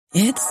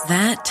It's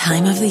that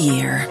time of the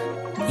year.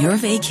 Your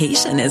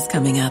vacation is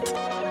coming up.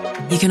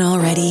 You can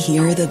already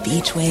hear the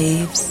beach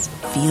waves,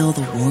 feel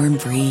the warm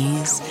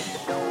breeze,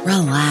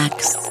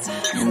 relax,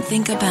 and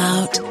think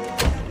about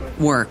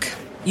work.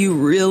 You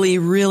really,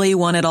 really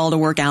want it all to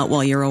work out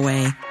while you're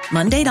away.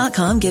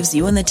 Monday.com gives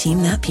you and the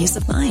team that peace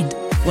of mind.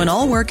 When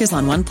all work is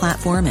on one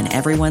platform and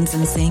everyone's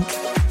in sync,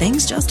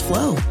 things just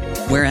flow.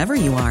 Wherever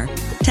you are,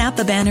 tap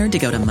the banner to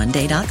go to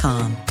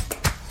Monday.com.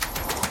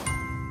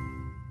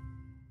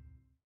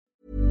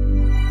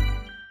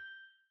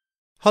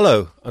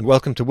 Hello, and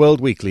welcome to World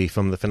Weekly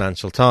from the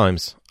Financial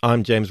Times.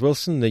 I'm James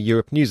Wilson, the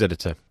Europe News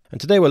Editor, and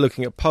today we're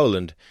looking at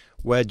Poland,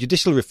 where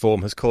judicial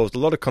reform has caused a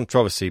lot of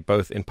controversy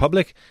both in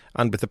public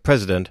and with the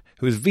president,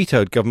 who has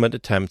vetoed government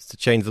attempts to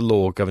change the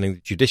law governing the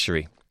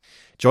judiciary.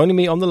 Joining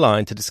me on the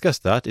line to discuss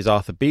that is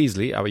Arthur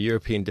Beasley, our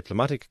European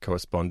diplomatic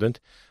correspondent,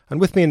 and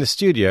with me in the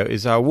studio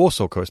is our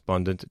Warsaw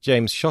correspondent,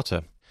 James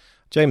Schotter.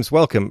 James,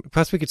 welcome.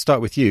 Perhaps we could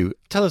start with you.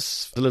 Tell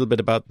us a little bit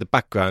about the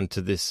background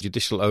to this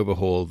judicial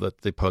overhaul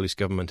that the Polish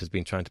government has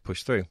been trying to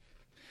push through.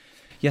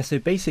 Yeah, so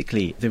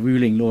basically the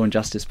ruling Law and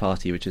Justice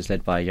Party, which is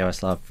led by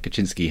Jarosław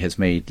Kaczyński, has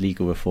made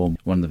legal reform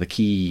one of the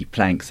key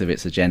planks of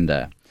its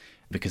agenda,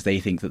 because they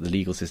think that the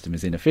legal system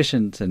is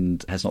inefficient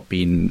and has not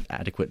been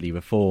adequately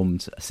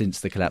reformed since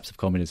the collapse of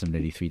communism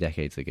nearly 3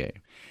 decades ago.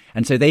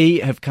 And so they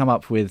have come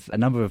up with a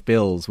number of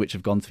bills which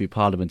have gone through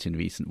Parliament in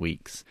recent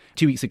weeks.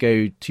 2 weeks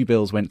ago, 2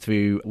 bills went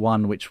through,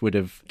 one which would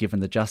have given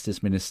the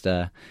Justice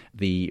Minister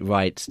the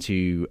right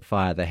to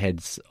fire the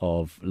heads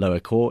of lower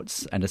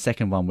courts, and a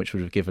second one which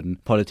would have given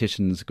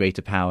politicians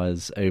greater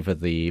powers over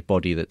the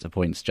body that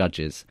appoints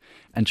judges.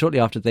 And shortly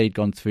after they'd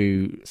gone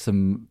through,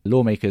 some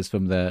lawmakers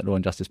from the Law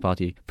and Justice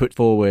Party put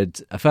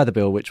forward a further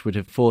bill which would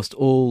have forced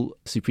all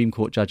Supreme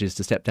Court judges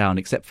to step down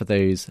except for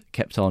those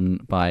kept on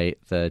by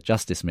the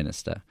Justice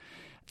Minister.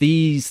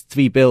 These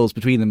 3 bills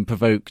between them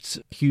provoked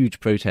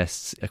huge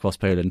protests across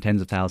Poland.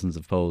 Tens of thousands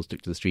of Poles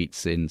took to the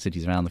streets in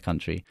cities around the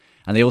country.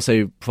 And they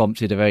also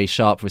prompted a very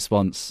sharp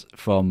response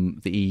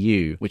from the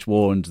EU, which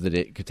warned that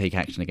it could take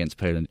action against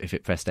Poland if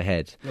it pressed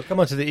ahead. We'll come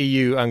on to the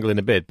EU angle in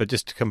a bit, but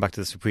just to come back to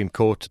the Supreme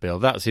Court bill,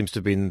 that seems to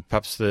have been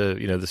perhaps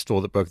the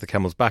straw that broke the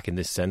camel's back in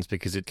this sense,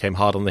 because it came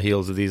hard on the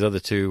heels of these other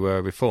 2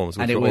 reforms,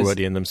 which were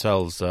already in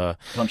themselves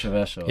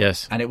controversial.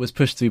 Yes. And it was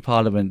pushed through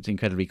Parliament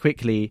incredibly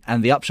quickly.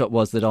 And the upshot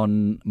was that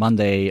on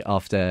Monday,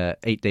 after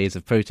 8 days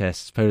of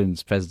protests,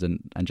 Poland's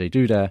President Andrzej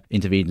Duda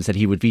intervened and said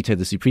he would veto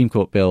the Supreme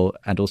Court bill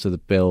and also the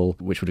bill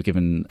which would have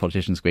given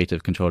politicians greater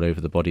control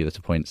over the body that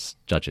appoints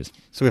judges.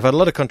 So we've had a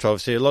lot of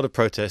controversy, a lot of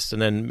protests,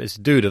 and then Mr.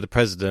 Duda, the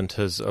president,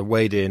 has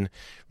weighed in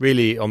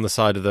really on the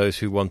side of those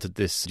who wanted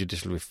this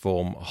judicial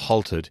reform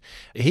halted.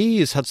 He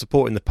has had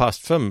support in the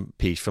past from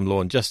PiS, from Law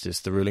and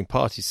Justice, the ruling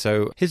party,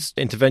 so his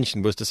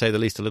intervention was, to say the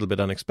least, a little bit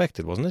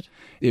unexpected, wasn't it?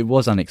 It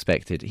was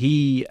unexpected.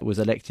 He was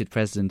elected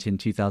president in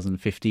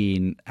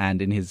 2015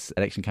 and in his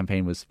election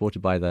campaign was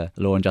supported by the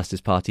Law and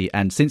Justice Party,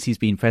 and since he's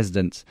been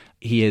president,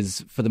 he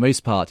has, for the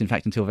most part, in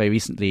fact until very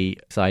recently,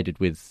 sided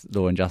with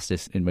Law and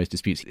Justice in most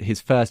disputes.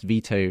 His first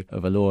veto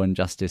of a Law and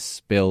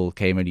Justice bill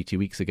came only 2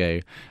 weeks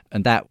ago,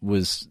 and that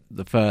was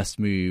the first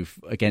move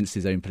against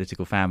his own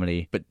political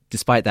family. But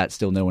despite that,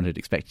 still no one had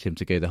expected him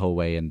to go the whole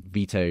way and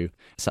veto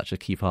such a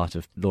key part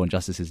of Law and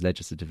Justice's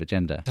legislative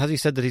agenda. Has he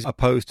said that he's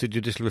opposed to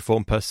judicial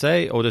reform per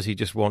se, or does he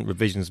just want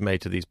revisions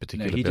made to these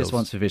particular bills? No, he just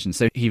wants revisions.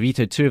 So he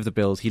vetoed 2 of the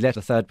bills. He let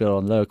a third bill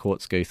on lower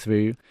courts go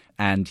through,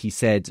 and he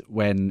said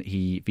when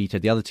he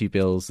vetoed the other 2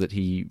 bills that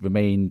he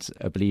remained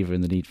a believer in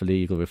the need for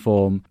legal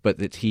reform, but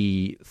that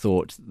he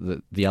thought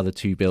that the other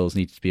 2 bills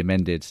needed to be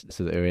amended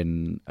so that they're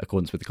in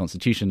accordance with the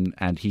Constitution,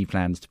 and he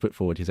plans to put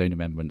forward his own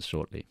amendments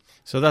shortly.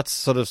 So that's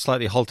sort of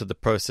slightly halted the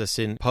process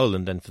in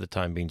Poland then for the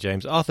time being,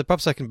 James. Arthur,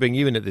 perhaps I can bring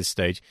you in at this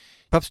stage.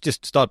 Perhaps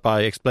just start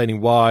by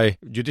explaining why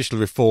judicial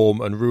reform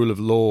and rule of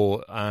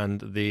law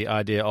and the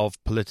idea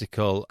of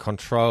political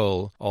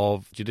control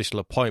of judicial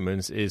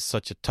appointments is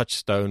such a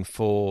touchstone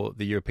for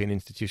the European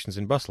institutions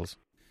in Brussels.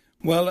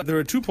 Well, there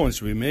are 2 points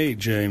to be made,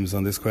 James,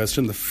 on this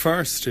question. The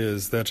first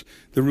is that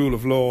the rule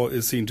of law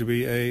is seen to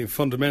be a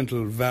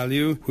fundamental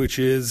value, which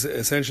is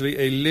essentially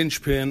a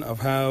linchpin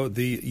of how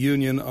the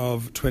Union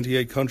of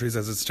 28 countries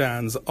as it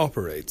stands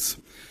operates.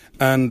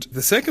 And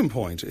the second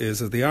point is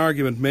that the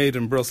argument made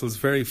in Brussels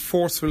very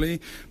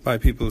forcefully by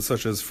people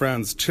such as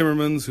Franz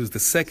Timmermans, who's the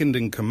second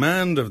in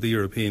command of the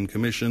European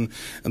Commission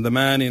and the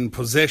man in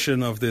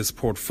possession of this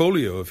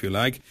portfolio, if you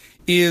like,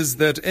 is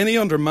that any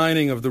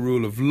undermining of the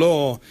rule of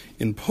law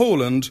in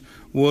Poland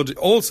would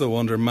also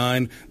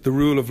undermine the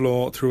rule of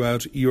law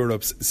throughout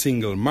Europe's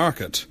single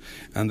market,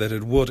 and that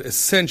it would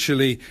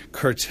essentially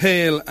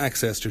curtail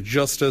access to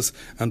justice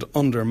and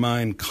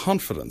undermine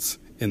confidence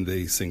in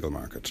the single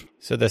market.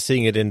 So they're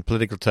seeing it in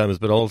political terms,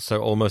 but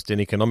also almost in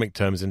economic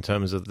terms, in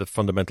terms of the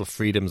fundamental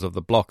freedoms of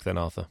the bloc then,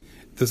 Arthur?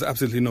 There's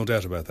absolutely no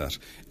doubt about that.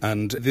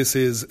 And this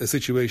is a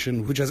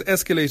situation which has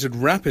escalated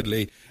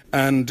rapidly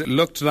and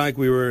looked like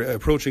we were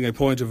approaching a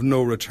point of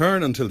no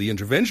return until the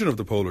intervention of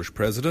the Polish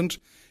president.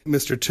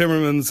 Mr.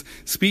 Timmermans,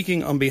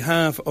 speaking on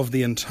behalf of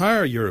the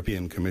entire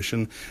European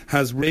Commission,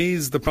 has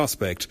raised the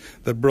prospect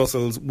that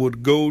Brussels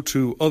would go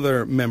to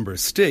other member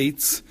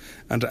states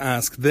and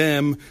ask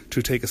them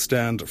to take a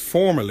stand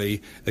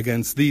formally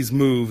against these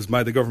moves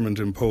by the government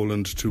in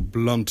Poland to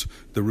blunt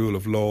the rule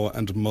of law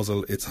and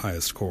muzzle its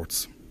highest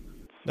courts.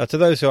 Now, to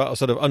those who are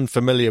sort of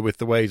unfamiliar with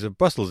the ways of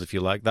Brussels, if you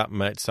like, that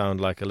might sound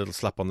like a little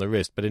slap on the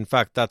wrist. But in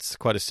fact, that's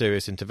quite a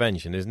serious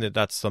intervention, isn't it?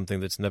 That's something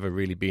that's never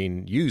really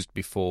been used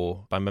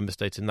before by member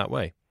states in that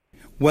way.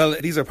 Well,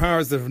 these are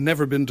powers that have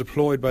never been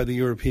deployed by the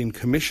European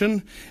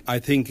Commission. I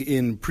think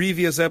in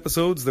previous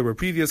episodes there were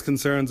previous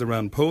concerns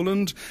around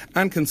Poland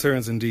and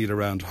concerns indeed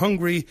around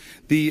Hungary.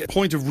 The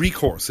point of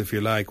recourse, if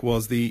you like,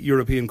 was the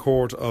European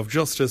Court of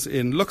Justice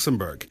in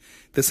Luxembourg.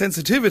 The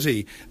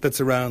sensitivity that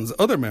surrounds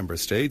other member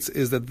states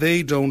is that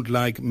they don't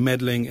like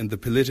meddling in the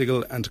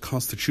political and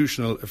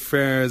constitutional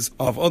affairs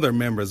of other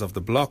members of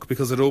the bloc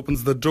because it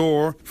opens the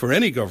door for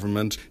any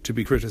government to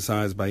be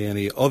criticised by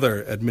any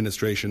other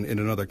administration in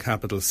another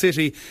capital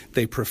city.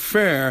 They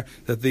prefer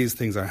that these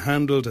things are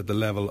handled at the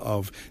level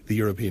of the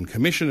European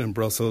Commission in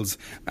Brussels,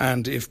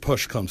 and if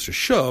push comes to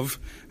shove,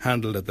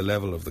 handled at the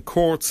level of the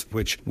courts,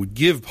 which would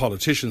give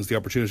politicians the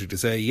opportunity to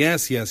say,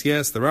 yes,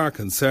 there are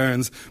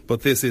concerns,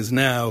 but this is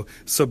now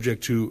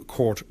subject to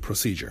court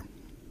procedure.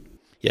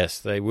 Yes,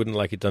 they wouldn't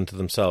like it done to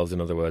themselves, in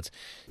other words.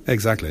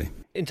 Exactly.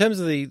 In terms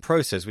of the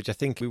process, which I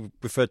think we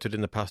referred to it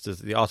in the past as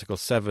the Article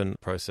 7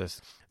 process,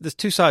 there's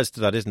two sides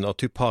to that, isn't there? Or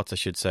two parts, I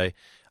should say.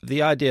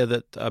 The idea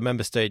that a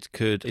member state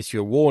could issue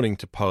a warning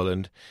to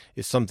Poland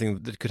is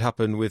something that could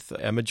happen with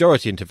a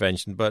majority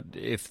intervention, but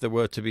if there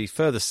were to be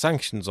further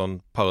sanctions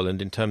on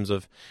Poland in terms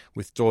of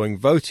withdrawing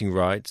voting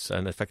rights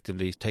and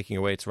effectively taking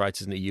away its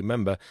rights as an EU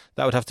member,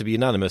 that would have to be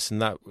unanimous,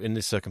 and that, in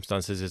these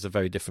circumstances, is a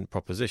very different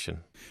proposition.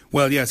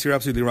 Well, yes, you're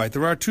absolutely right.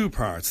 There are two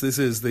parts. This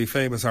is the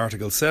famous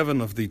Article 7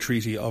 of the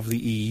Treaty of the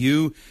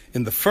EU.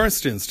 In the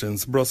first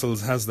instance,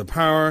 Brussels has the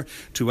power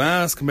to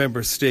ask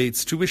member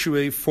states to issue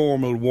a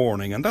formal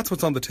warning, and that's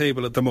what's on the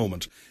table at the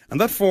moment. And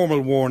that formal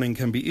warning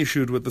can be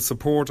issued with the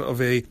support of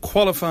a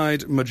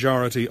qualified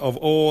majority of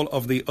all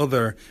of the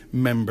other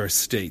member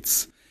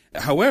states.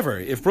 However,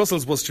 if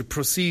Brussels was to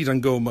proceed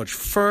and go much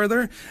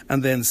further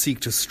and then seek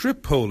to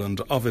strip Poland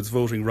of its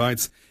voting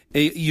rights,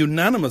 a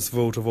unanimous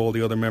vote of all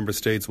the other member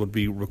states would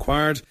be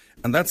required,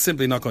 and that's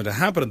simply not going to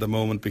happen at the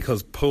moment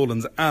because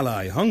Poland's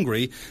ally,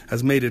 Hungary,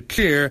 has made it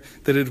clear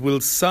that it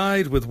will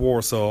side with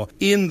Warsaw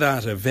in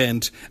that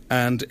event,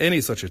 and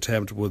any such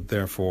attempt would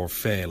therefore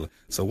fail.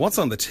 So what's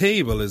on the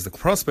table is the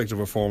prospect of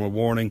a formal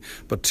warning,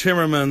 but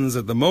Timmermans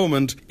at the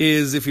moment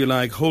is, if you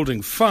like,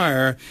 holding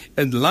fire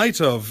in light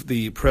of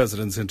the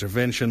President's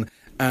intervention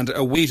and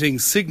awaiting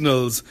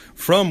signals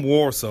from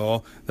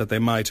Warsaw that they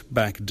might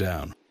back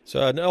down.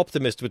 So an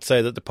optimist would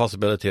say that the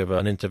possibility of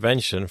an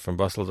intervention from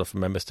Brussels or from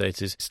member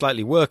states is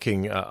slightly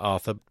working,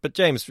 Arthur. But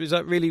James, is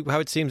that really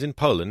how it seems in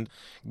Poland?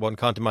 One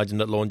can't imagine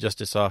that Law and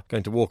Justice are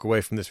going to walk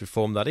away from this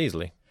reform that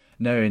easily.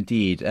 No,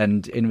 indeed.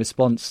 And in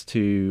response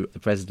to the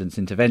President's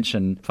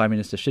intervention, Prime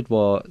Minister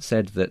Szydło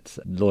said that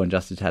Law and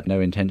Justice had no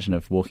intention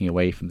of walking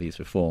away from these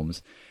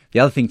reforms.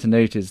 The other thing to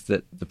note is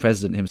that the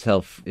President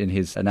himself, in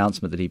his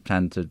announcement that he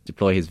planned to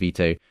deploy his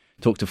veto,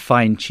 talked of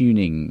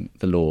fine-tuning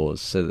the laws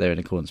so that they're in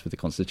accordance with the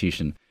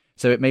Constitution.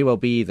 So it may well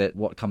be that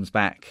what comes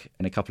back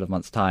in a couple of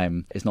months'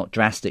 time is not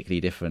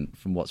drastically different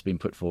from what's been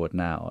put forward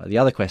now. The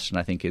other question,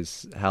 I think,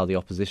 is how the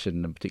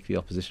opposition, and particularly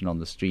the opposition on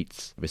the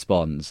streets,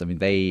 responds. I mean,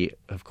 they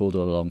have called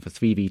all along for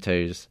 3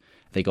 vetoes.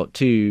 They got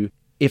 2.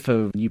 If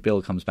a new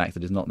bill comes back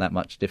that is not that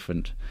much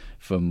different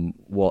from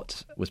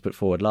what was put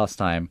forward last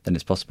time, then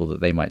it's possible that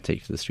they might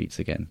take to the streets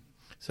again.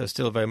 So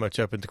still very much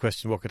open to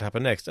question what could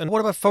happen next. And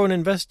what about foreign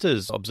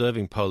investors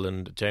observing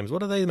Poland, James?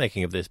 What are they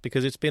making of this?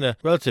 Because it's been a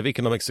relative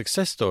economic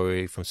success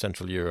story from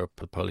Central Europe,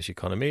 the Polish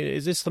economy.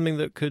 Is this something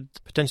that could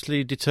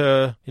potentially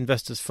deter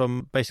investors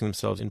from basing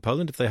themselves in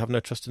Poland if they have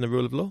no trust in the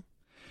rule of law?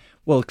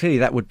 Well, clearly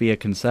that would be a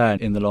concern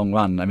in the long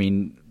run. I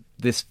mean,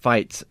 this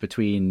fight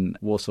between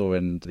Warsaw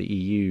and the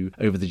EU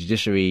over the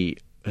judiciary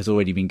has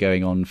already been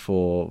going on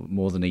for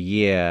more than a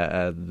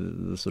year.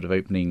 The sort of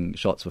opening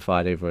shots were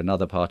fired over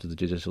another part of the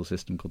judicial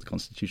system called the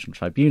Constitutional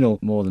Tribunal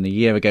more than a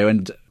year ago.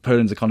 And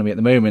Poland's economy at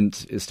the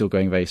moment is still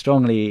growing very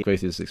strongly.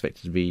 Growth is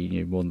expected to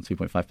be more than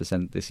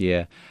 3.5% this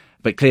year.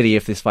 But clearly,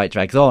 if this fight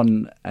drags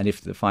on and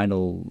if the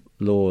final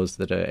laws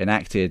that are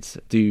enacted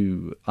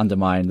do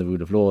undermine the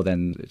rule of law,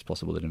 then it's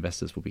possible that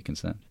investors will be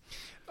concerned.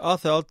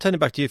 Arthur, I'll turn it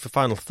back to you for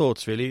final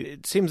thoughts, really.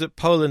 It seems that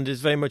Poland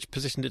is very much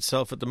positioned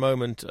itself at the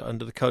moment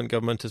under the current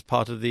government as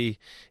part of the,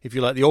 if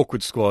you like, the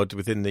awkward squad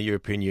within the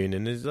European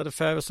Union. Is that a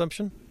fair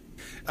assumption?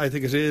 I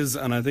think it is,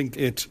 and I think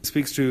it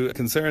speaks to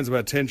concerns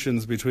about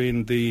tensions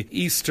between the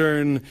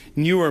eastern,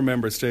 newer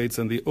member states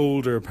and the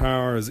older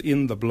powers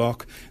in the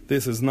bloc.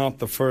 This is not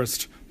the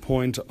first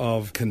point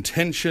of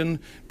contention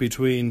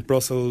between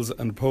Brussels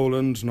and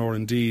Poland, nor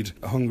indeed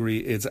Hungary,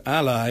 its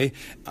ally.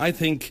 I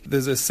think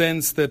there's a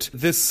sense that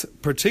this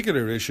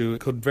particular issue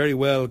could very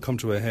well come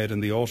to a head in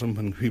the autumn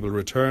when people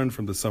return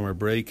from the summer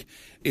break.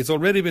 It's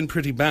already been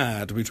pretty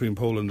bad between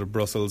Poland and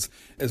Brussels.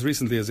 As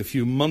recently as a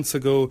few months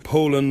ago,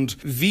 Poland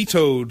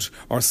vetoed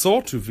or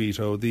sought to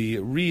veto the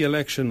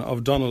re-election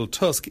of Donald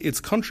Tusk, its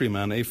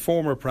countryman, a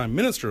former Prime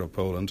Minister of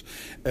Poland,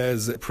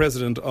 as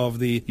President of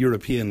the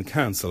European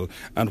Council.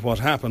 And what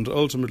happened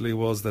ultimately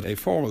was that a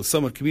formal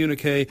summit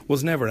communique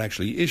was never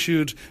actually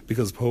issued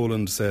because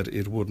Poland said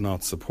it would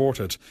not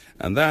support it.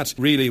 And that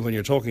really, when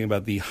you're talking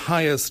about the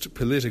highest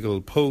political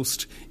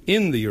post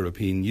in the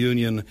European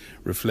Union,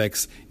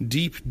 reflects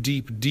deep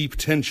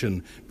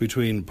tension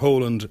between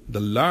Poland, the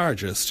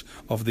largest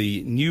of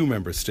the new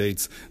member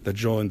states that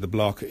joined the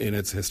bloc in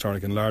its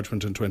historic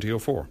enlargement in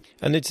 2004.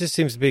 And it just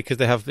seems to be because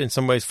they have in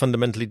some ways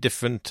fundamentally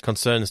different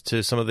concerns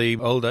to some of the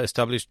older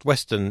established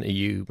Western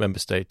EU member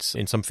states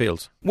in some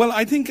fields. Well,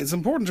 I think it's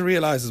important to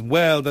realise as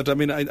well that,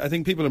 I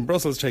think people in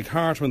Brussels take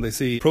heart when they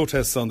see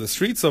protests on the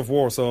streets of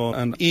Warsaw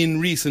and in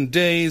recent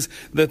days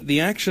that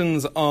the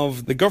actions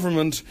of the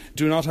government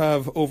do not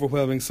have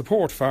overwhelming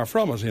support, far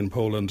from it, in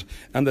Poland,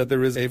 and that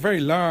there is a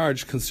very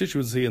large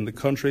constituency in the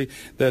country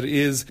that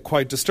is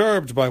quite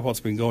disturbed by what's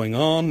been going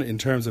on in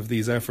terms of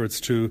these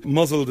efforts to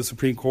muzzle the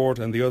Supreme Court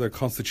and the other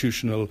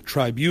constitutional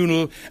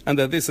tribunal, and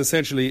that this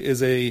essentially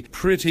is a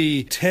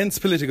pretty tense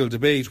political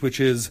debate which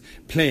is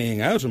playing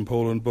out in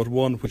Poland, but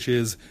one which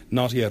is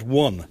not yet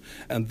won.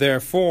 And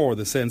therefore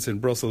the sense in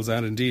Brussels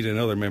and indeed in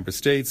other member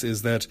states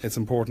is that it's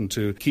important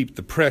to keep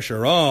the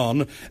pressure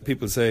on.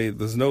 People say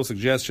there's no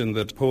suggestion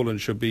that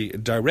Poland should be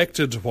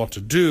directed what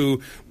to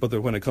do, but that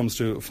when it comes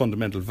to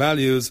fundamental values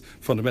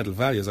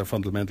are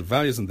fundamental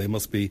values and they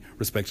must be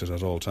respected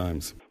at all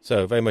times.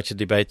 So very much a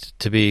debate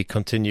to be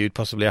continued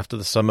possibly after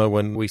the summer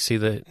when we see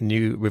the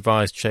new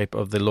revised shape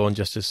of the law and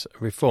justice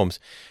reforms.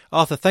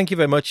 Arthur, thank you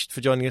very much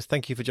for joining us.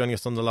 Thank you for joining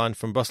us on the line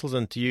from Brussels,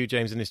 and to you,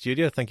 James, in the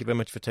studio, thank you very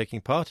much for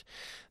taking part.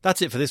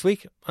 That's it for this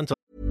week. Until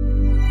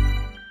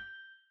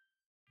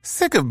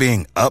Sick of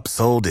being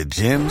upsold at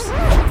gyms?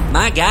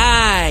 My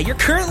guy, you're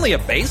currently a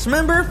base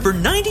member? For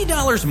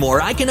 $90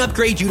 more, I can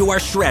upgrade you to our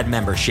Shred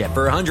membership.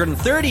 For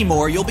 $130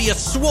 more, you'll be a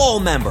Swole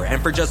member.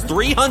 And for just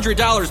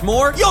 $300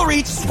 more, you'll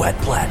reach Sweat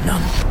Platinum.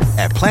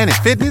 At Planet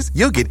Fitness,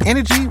 you'll get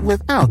energy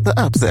without the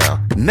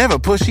upsell. Never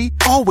pushy,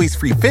 always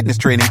free fitness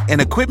training and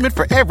equipment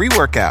for every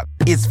workout.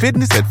 It's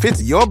fitness that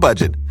fits your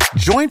budget.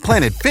 Join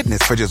Planet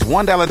Fitness for just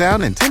 $1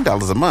 down and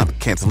 $10 a month.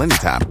 Cancel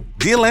anytime.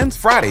 Deal ends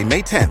Friday,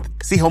 May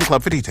 10th. See Home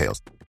Club for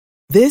details.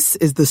 This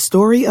is the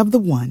story of the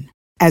one.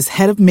 As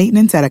head of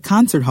maintenance at a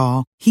concert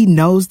hall, he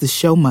knows the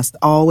show must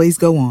always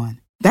go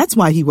on. That's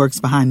why he works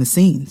behind the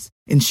scenes,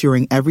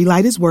 ensuring every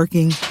light is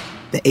working,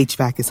 the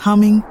HVAC is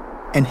humming,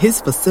 and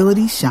his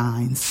facility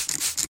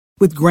shines.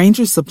 With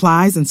Grainger's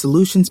supplies and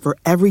solutions for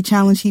every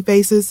challenge he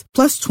faces,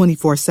 plus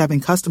 24/7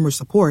 customer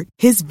support,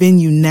 his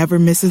venue never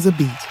misses a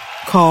beat.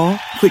 Call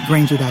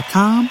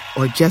quickgrainger.com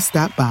or just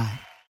stop by.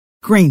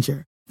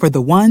 Grainger, for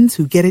the ones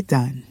who get it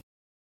done.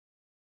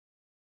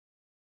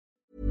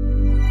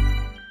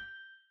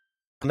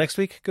 next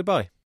week,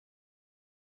 goodbye.